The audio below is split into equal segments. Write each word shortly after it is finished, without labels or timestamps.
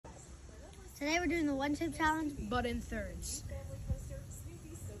Today we're doing the one chip challenge, but in thirds.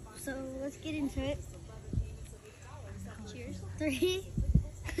 So let's get into it. Cheers. 3,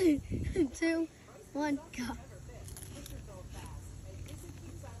 2, 1, go.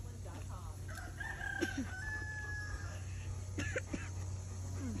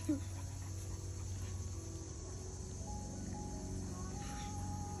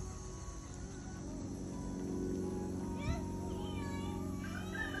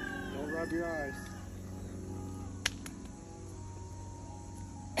 Don't rub your eyes.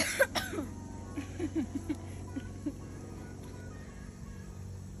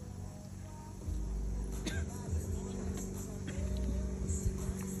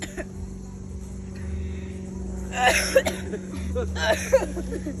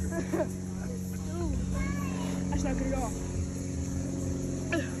 That's not good at all.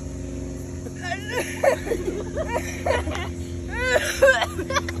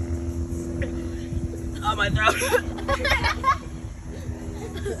 Oh, my throat.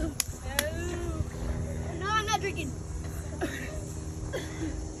 No, I'm not drinking.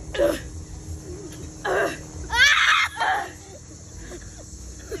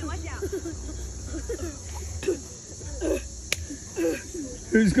 Watch out.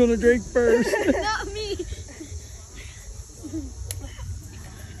 Who's gonna drink first? Not me.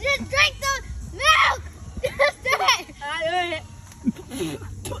 Just drink the milk. Just do it.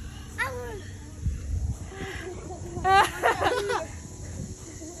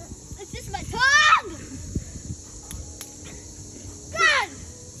 It's just my tongue. God.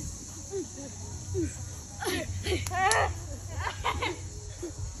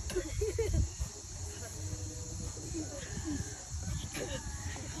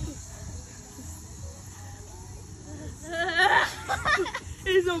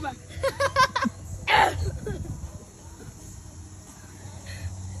 It's over.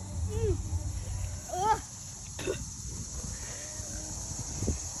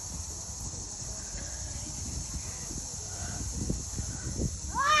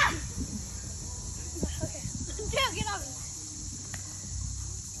 Get off.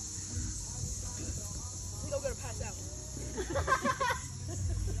 We don't gotta pass out.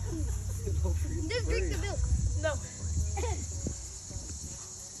 Just drink the milk. No.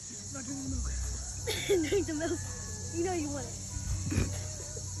 Not drinking the milk. Drink the milk. You know you want it.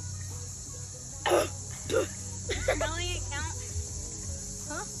 Smelling it count?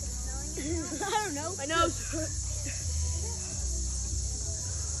 Huh? Smelling it count? I don't know. My nose.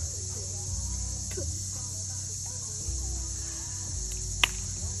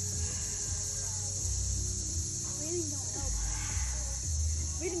 Really don't help.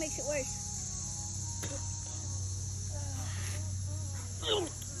 Really makes it worse.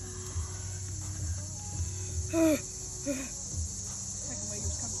 Second wave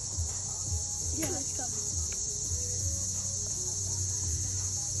is coming. Yeah, let's go.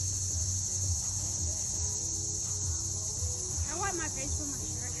 I wipe my face with my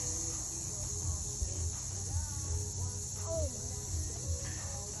shirt.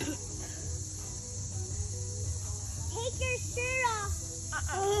 Take your shirt off.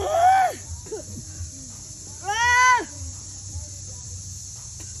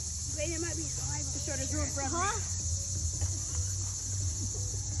 Wait, it might be saliva. The shirt is ruined forever. Huh?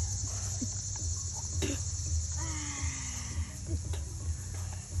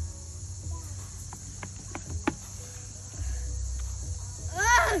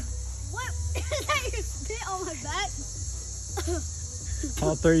 What? Is that your spit on my back?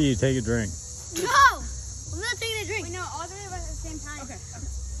 All three of you take a drink. No! I'm not taking a drink. Wait, no, all three of us at the same time. Okay.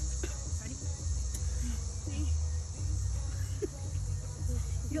 Ready?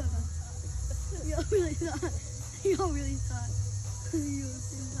 You really thought. You really thought. You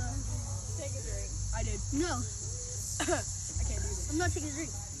really thought. Take a drink. I did. No, I can't do this. I'm not taking a drink.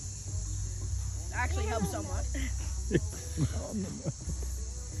 It actually helps somewhat. Think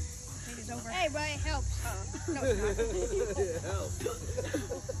it's over. Hey, bro, it helps. No, it's not. It helps.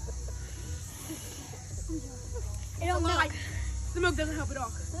 It don't Lie. milk. The milk doesn't help at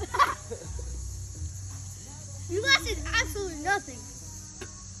all. You lasted absolutely nothing.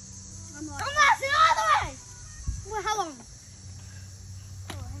 I'm I'm lasting all the way. Well, how long?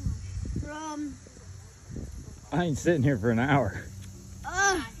 From I ain't sitting here for an hour.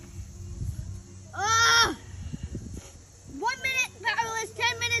 1 minute powerless,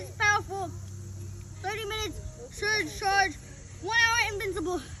 10 minutes powerful, 30 minutes surge charge, 1 hour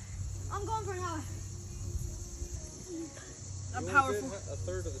invincible. I'm going for an hour. I'm powerful. A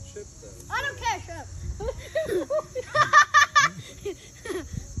third of the chip then. I don't care, shut up.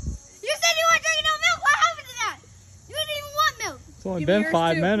 You said you weren't drinking no milk. What happened to that? You didn't even want milk. It's only Give me been yours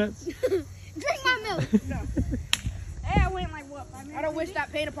 5 too. minutes. milk. Hey, I went like what? 5 minutes? I don't wish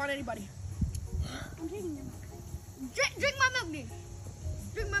that pain upon anybody. I'm taking your milk. Drink my milk, dude.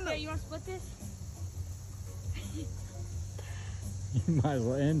 Drink my milk. Yeah, you want to split this? You might as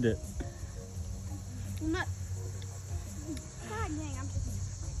well end it. I'm not. God dang, I'm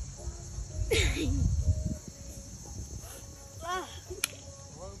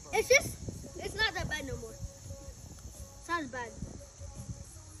It's not that bad no more. It's not as bad.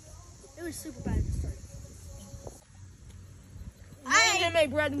 It was super bad at the start. I didn't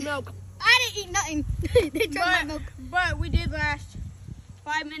make bread and milk. I didn't eat nothing. They drank my milk. But we did last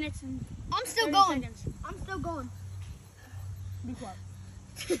 5 minutes and I'm still 30 going. seconds. I'm still going. Be quiet.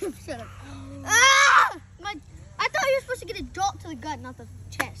 Shut up. Ah! I thought you were supposed to get a jolt to the gut, not the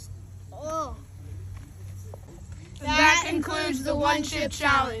chest. Oh. That concludes the one chip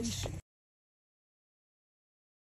challenge.